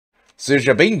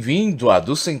Seja bem-vindo à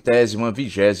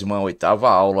 228ª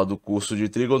aula do curso de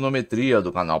Trigonometria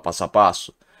do canal Passo a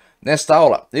Passo. Nesta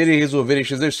aula, irei resolver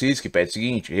este exercício que pede o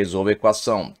seguinte: resolva a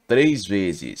equação 3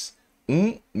 vezes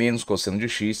 1 menos cosseno de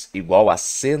x igual a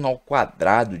seno ao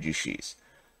quadrado de x.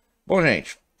 Bom,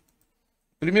 gente,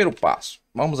 primeiro passo,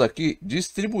 vamos aqui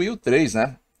distribuir o 3,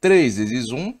 né? 3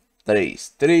 vezes 1,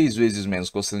 3. 3 vezes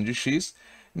menos cosseno de x,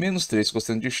 menos 3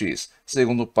 cosseno de x.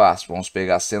 Segundo passo, vamos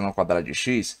pegar seno ao quadrado de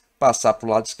x, passar para o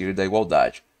lado esquerdo da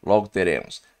igualdade. Logo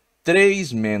teremos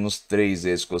 3 menos 3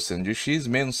 vezes cosseno de x,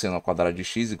 menos seno ao quadrado de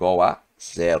x igual a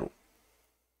 0.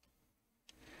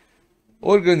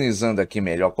 Organizando aqui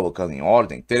melhor, colocando em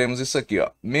ordem, teremos isso aqui,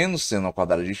 ó, menos seno ao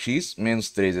quadrado de x,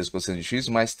 menos 3 vezes cosseno de x,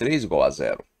 mais 3 igual a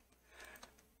 0.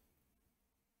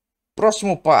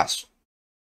 Próximo passo.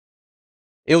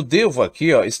 Eu devo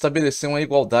aqui, ó, estabelecer uma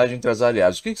igualdade entre as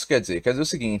variáveis. O que isso quer dizer? Quer dizer o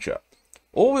seguinte, ó,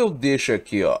 ou eu deixo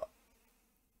aqui, ó,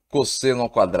 cosseno ao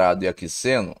quadrado e aqui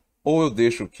seno, ou eu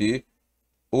deixo aqui,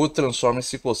 ou eu transformo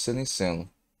esse cosseno em seno.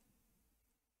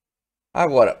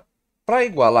 Agora, para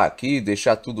igualar aqui,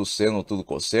 deixar tudo seno, tudo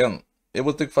cosseno, eu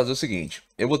vou ter que fazer o seguinte: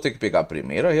 eu vou ter que pegar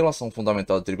primeiro a relação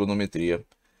fundamental da trigonometria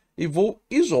e vou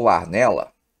isolar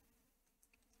nela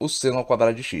o seno ao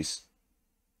quadrado de x.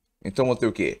 Então, eu vou ter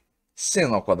o quê?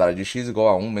 Seno ao quadrado de x igual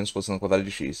a 1 menos cosseno ao quadrado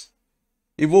de x.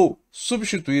 E vou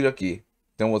substituir aqui.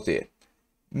 Então, eu vou ter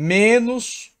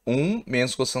menos 1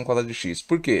 menos cosseno ao quadrado de x.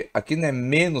 Por quê? Aqui não é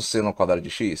menos seno ao quadrado de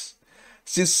x.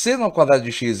 Se seno ao quadrado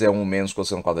de x é 1 menos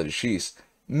cosseno ao quadrado de x,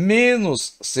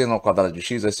 menos seno ao quadrado de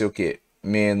x vai ser o quê?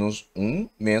 Menos 1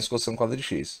 menos cosseno ao quadrado de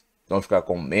x. Então, vai ficar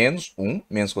com menos 1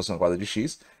 menos cosseno ao quadrado de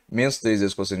x, menos 3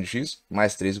 vezes cosseno de x,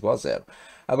 mais 3 igual a 0.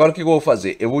 Agora, o que eu vou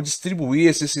fazer? Eu vou distribuir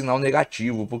esse sinal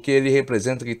negativo, porque ele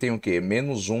representa que tem o quê?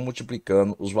 Menos 1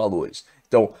 multiplicando os valores.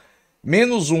 Então,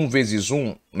 menos 1 vezes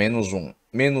 1, menos 1.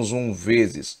 Menos 1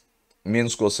 vezes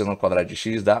menos cosseno ao quadrado de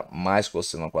x dá mais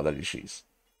cosseno ao quadrado de x.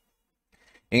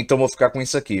 Então, vou ficar com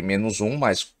isso aqui. Menos 1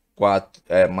 mais 4,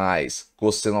 mais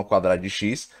cosseno ao quadrado de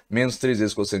x, menos 3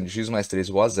 vezes cosseno de x, mais 3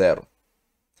 igual a 0.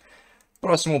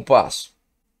 Próximo passo.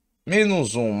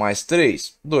 Menos 1 mais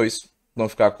 3, 2.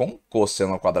 Vamos ficar com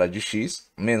cosseno ao quadrado de x,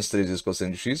 menos 3 vezes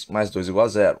cosseno de x, mais 2 igual a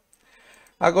 0.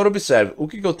 Agora, observe, o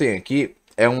que eu tenho aqui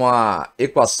é uma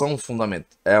equação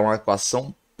fundamental, é uma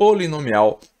equação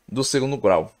polinomial do segundo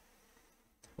grau.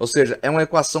 Ou seja, é uma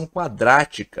equação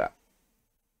quadrática.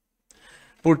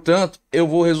 Portanto, eu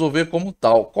vou resolver como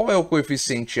tal. Qual é o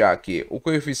coeficiente a aqui? O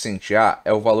coeficiente a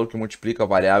é o valor que multiplica a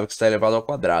variável que está elevado ao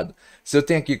quadrado. Se eu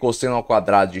tenho aqui cosseno ao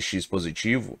quadrado de x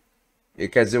positivo, ele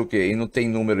quer dizer o quê? E não tem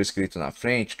número escrito na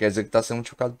frente, quer dizer que está sendo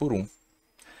multiplicado por 1.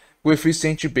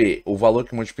 Coeficiente b, o valor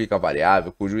que multiplica a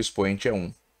variável cujo expoente é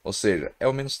 1. Ou seja, é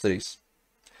o menos 3.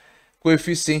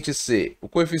 Coeficiente c. O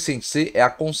coeficiente c é a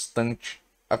constante.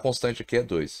 A constante aqui é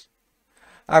 2.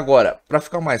 Agora, para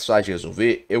ficar mais fácil de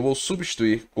resolver, eu vou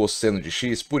substituir cosseno de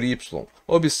x por y.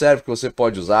 Observe que você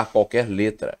pode usar qualquer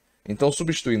letra. Então,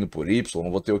 substituindo por y,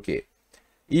 eu vou ter o quê?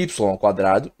 Y ao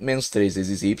quadrado menos 3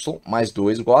 vezes y mais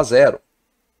 2 igual a 0.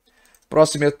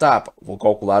 Próxima etapa, vou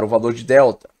calcular o valor de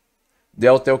delta.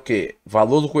 Delta é o quê?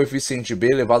 Valor do coeficiente b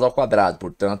elevado ao quadrado,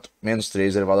 portanto, menos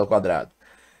 3 elevado ao quadrado.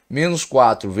 Menos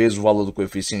 4 vezes o valor do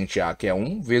coeficiente a, que é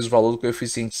 1, vezes o valor do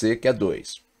coeficiente c, que é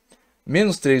 2.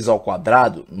 Menos 3 ao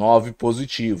quadrado, 9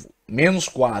 positivo. Menos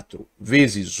 4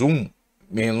 vezes 1,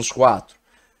 menos 4.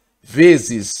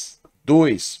 Vezes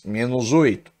 2, menos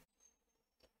 8.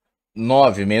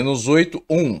 9 menos 8,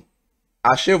 1.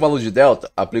 Achei o valor de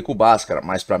delta, aplico o Bhaskara,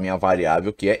 mas para minha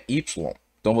variável que é y.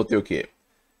 Então, vou ter o quê?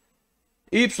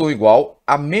 Y igual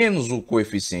a menos o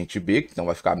coeficiente b, que então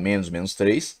vai ficar menos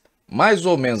 3, mais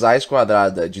ou menos a raiz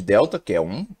quadrada de delta, que é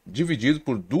 1, dividido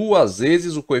por 2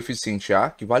 vezes o coeficiente a,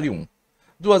 que vale 1.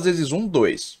 2 vezes 1,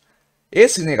 2.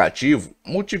 Esse negativo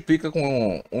multiplica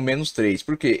com o menos 3,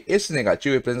 porque esse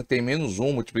negativo representa que tem menos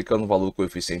 1 multiplicando o valor do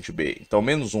coeficiente b. Então,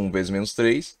 menos 1 vezes menos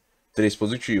 3, 3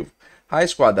 positivo.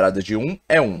 Raiz quadrada de 1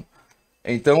 é 1.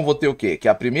 Então, eu vou ter o quê? Que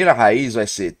a primeira raiz vai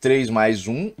ser 3 mais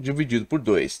 1 dividido por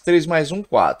 2. 3 mais 1,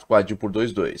 4. 4 dividido por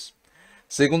 2, 2.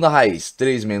 Segunda raiz,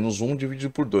 3 menos 1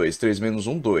 dividido por 2. 3 menos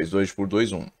 1, 2. 2 por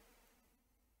 2, 1.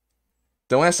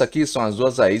 Então, essas aqui são as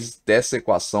duas raízes dessa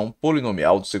equação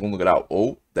polinomial do segundo grau,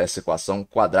 ou dessa equação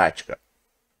quadrática.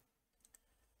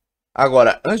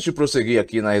 Agora, antes de prosseguir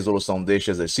aqui na resolução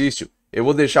deste exercício, eu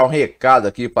vou deixar um recado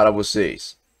aqui para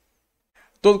vocês.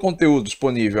 Todo o conteúdo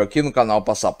disponível aqui no canal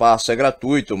Passo a Passo é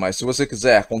gratuito, mas se você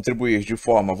quiser contribuir de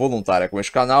forma voluntária com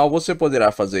este canal, você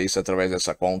poderá fazer isso através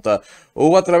dessa conta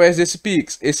ou através desse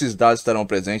Pix. Esses dados estarão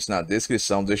presentes na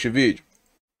descrição deste vídeo.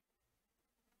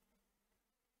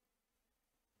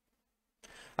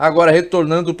 Agora,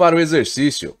 retornando para o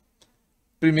exercício.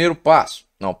 Primeiro passo.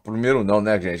 Não, primeiro não,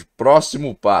 né, gente?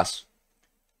 Próximo passo.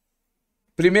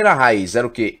 Primeira raiz era o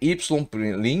quê?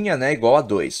 Y', né, igual a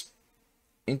 2.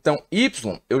 Então,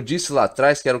 y, eu disse lá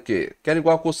atrás que era o quê? Que era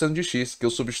igual a cosseno de x, que eu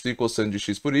substituí cosseno de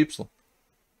x por y.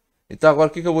 Então, agora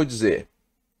o que eu vou dizer?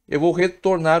 Eu vou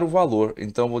retornar o valor.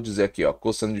 Então, eu vou dizer aqui, ó,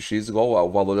 cosseno de x igual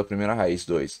ao valor da primeira raiz,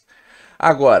 2.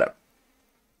 Agora,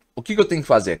 o que eu tenho que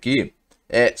fazer aqui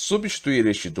é substituir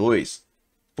este 2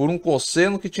 por um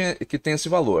cosseno que tem esse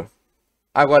valor.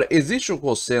 Agora, existe um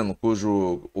cosseno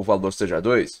cujo o valor seja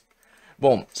 2?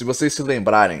 Bom, se vocês se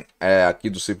lembrarem aqui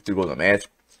do ciclo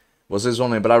trigonométrico, vocês vão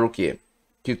lembrar o quê?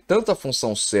 Que tanto a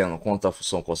função seno quanto a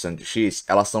função cosseno de x,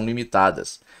 elas são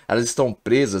limitadas. Elas estão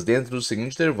presas dentro do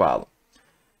seguinte intervalo.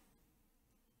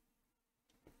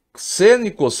 Seno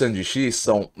e cosseno de x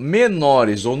são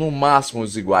menores ou no máximo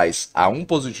iguais a 1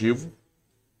 positivo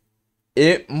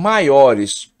e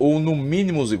maiores ou no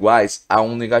mínimo iguais a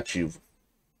 1 negativo.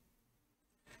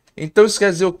 Então isso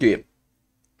quer dizer o quê?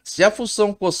 Se a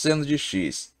função cosseno de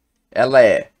x ela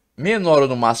é menor ou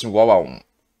no máximo igual a 1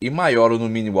 e maior ou no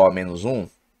mínimo igual a menos 1,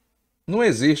 não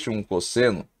existe um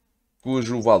cosseno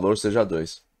cujo valor seja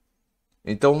 2.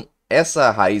 Então essa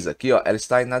raiz aqui, ó, ela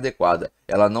está inadequada,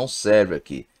 ela não serve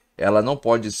aqui. Ela não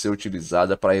pode ser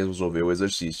utilizada para resolver o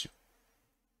exercício.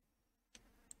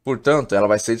 Portanto, ela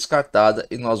vai ser descartada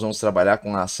e nós vamos trabalhar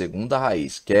com a segunda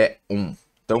raiz, que é 1.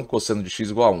 Então, cosseno de x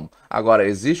igual a 1. Agora,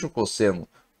 existe um cosseno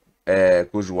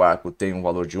cujo arco tem um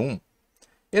valor de 1?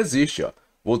 Existe. Ó.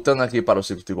 Voltando aqui para o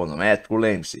ciclo trigonométrico,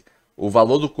 lembre-se, o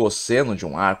valor do cosseno de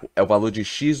um arco é o valor de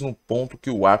x no ponto que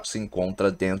o arco se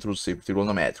encontra dentro do ciclo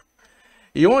trigonométrico.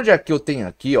 E onde é que eu tenho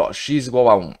aqui, ó, x igual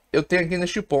a 1? Eu tenho aqui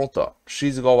neste ponto, ó,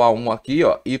 x igual a 1 aqui,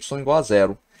 ó, y igual a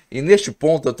 0. E neste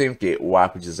ponto eu tenho o quê? O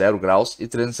arco de 0 graus e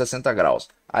 360 graus.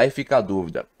 Aí fica a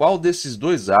dúvida, qual desses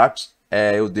dois arcos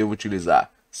eu devo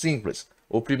utilizar? Simples,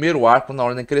 o primeiro arco na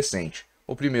ordem crescente.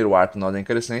 O primeiro arco na ordem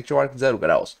crescente é o arco de 0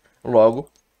 graus. Logo,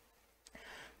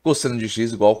 cosseno de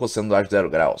x igual ao cosseno do arco de 0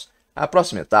 graus. A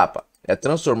próxima etapa é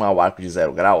transformar o arco de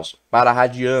 0 graus para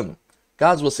radiano.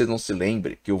 Caso você não se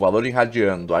lembre que o valor em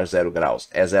radiano do ar 0 graus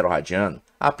é 0 radiano,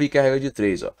 aplique a regra de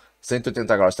 3. Ó.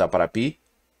 180 graus está para π,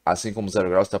 assim como 0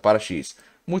 graus está para x.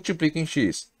 Multiplique em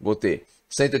x, vou ter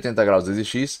 180 graus vezes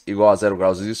x igual a 0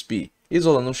 graus vezes π.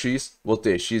 Isolando x, vou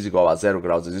ter x igual a 0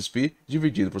 graus vezes π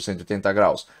dividido por 180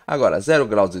 graus. Agora, 0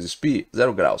 graus vezes π,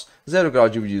 0 graus. 0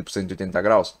 graus dividido por 180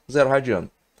 graus, 0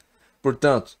 radiano.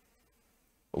 Portanto,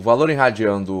 o valor em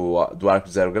radiano do arco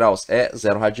de 0 graus é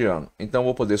 0 radiano. Então,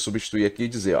 vou poder substituir aqui e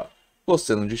dizer, ó,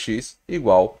 cosseno de x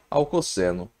igual ao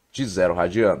cosseno de 0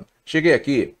 radiano. Cheguei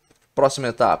aqui, próxima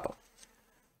etapa.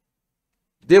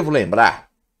 Devo lembrar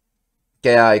que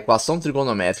a equação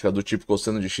trigonométrica do tipo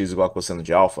cosseno de x igual a cosseno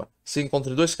de alfa se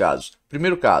encontra em dois casos.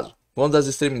 Primeiro caso, quando as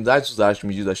extremidades dos arcos de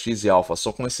medida x e alfa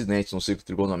são coincidentes no ciclo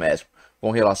trigonométrico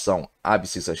com relação à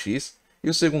abscissa x. E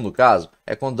o segundo caso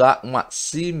é quando há uma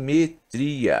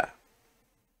simetria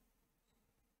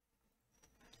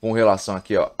com relação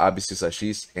aqui, ó, à abscissa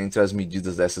x entre as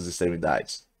medidas dessas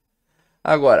extremidades.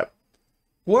 Agora,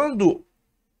 quando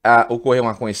ocorrer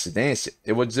uma coincidência,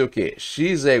 eu vou dizer o quê?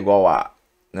 X é igual a,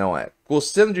 não é,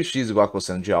 cosseno de x igual a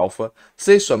cosseno de alfa,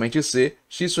 se e somente se,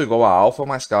 x é igual a alfa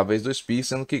mais k vezes 2π,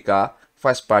 sendo que k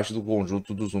faz parte do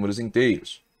conjunto dos números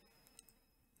inteiros.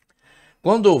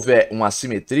 Quando houver uma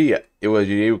assimetria, eu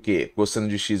direi o quê? Cosseno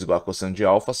de x igual a cosseno de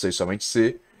alfa, se e somente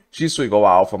se, x é igual a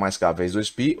alfa mais k vezes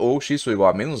 2π, ou x é igual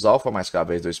a menos alfa mais k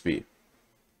vezes 2π.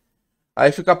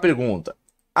 Aí fica a pergunta,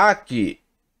 há aqui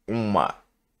uma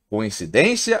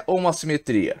coincidência ou uma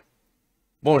simetria?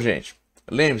 Bom, gente,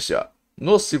 lembre-se, ó,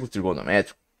 no ciclo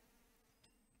trigonométrico,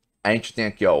 a gente tem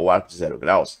aqui, ó, o arco de 0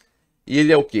 graus, e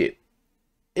ele é o quê?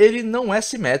 Ele não é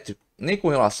simétrico, nem com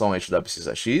relação ao eixo da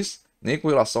abscissa x, nem com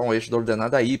relação ao eixo da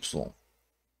ordenada y.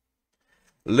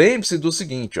 Lembre-se do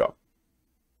seguinte, ó.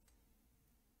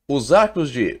 Os arcos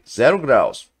de 0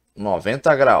 graus,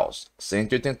 90 graus,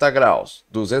 180 graus,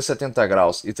 270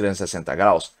 graus e 360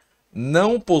 graus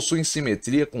não possuem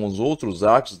simetria com os outros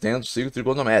arcos dentro do ciclo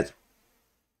trigonométrico.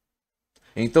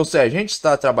 Então, se a gente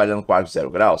está trabalhando com arco de 0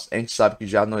 graus, a gente sabe que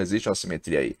já não existe uma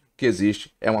simetria aí. O que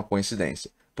existe é uma coincidência.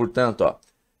 Portanto, ó,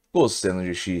 cosseno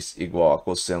de x igual a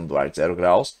cosseno do arco de 0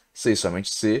 graus, se e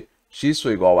somente se, x é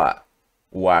igual a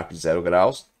o arco de 0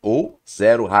 graus, ou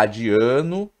 0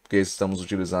 radiano, porque estamos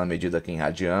utilizando a medida aqui em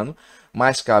radiano,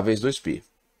 mais k vezes 2π.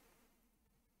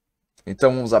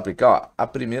 Então, vamos aplicar, ó, a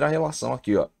primeira relação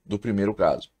aqui, ó, do primeiro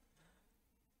caso.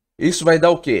 Isso vai dar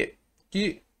o quê?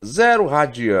 Que 0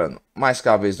 radiano mais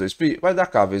k vezes 2π vai dar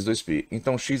k vezes 2π.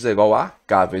 Então, x é igual a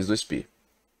k vezes 2π.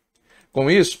 Com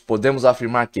isso, podemos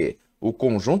afirmar que o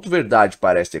conjunto verdade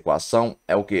para esta equação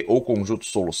é o que? O conjunto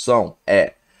solução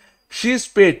é x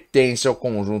pertence ao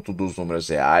conjunto dos números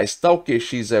reais, tal que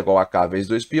x é igual a k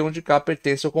vezes 2π, onde k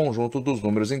pertence ao conjunto dos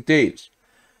números inteiros.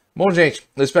 Bom, gente,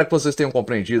 eu espero que vocês tenham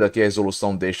compreendido aqui a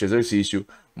resolução deste exercício,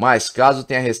 mas caso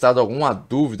tenha restado alguma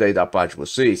dúvida aí da parte de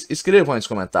vocês, escrevam aí nos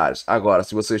comentários. Agora,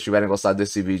 se vocês tiverem gostado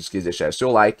desse vídeo, esqueçam de deixar o seu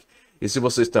like, e se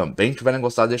vocês também tiverem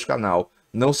gostado deste canal,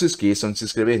 não se esqueçam de se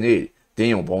inscrever nele.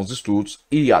 Tenham bons estudos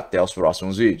e até os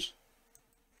próximos vídeos.